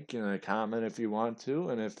like and a comment if you want to.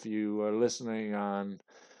 And if you are listening on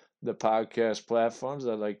the podcast platforms,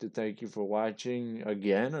 I'd like to thank you for watching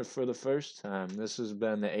again or for the first time. This has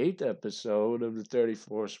been the 8th episode of the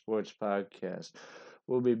 34 Sports Podcast.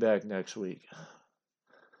 We'll be back next week.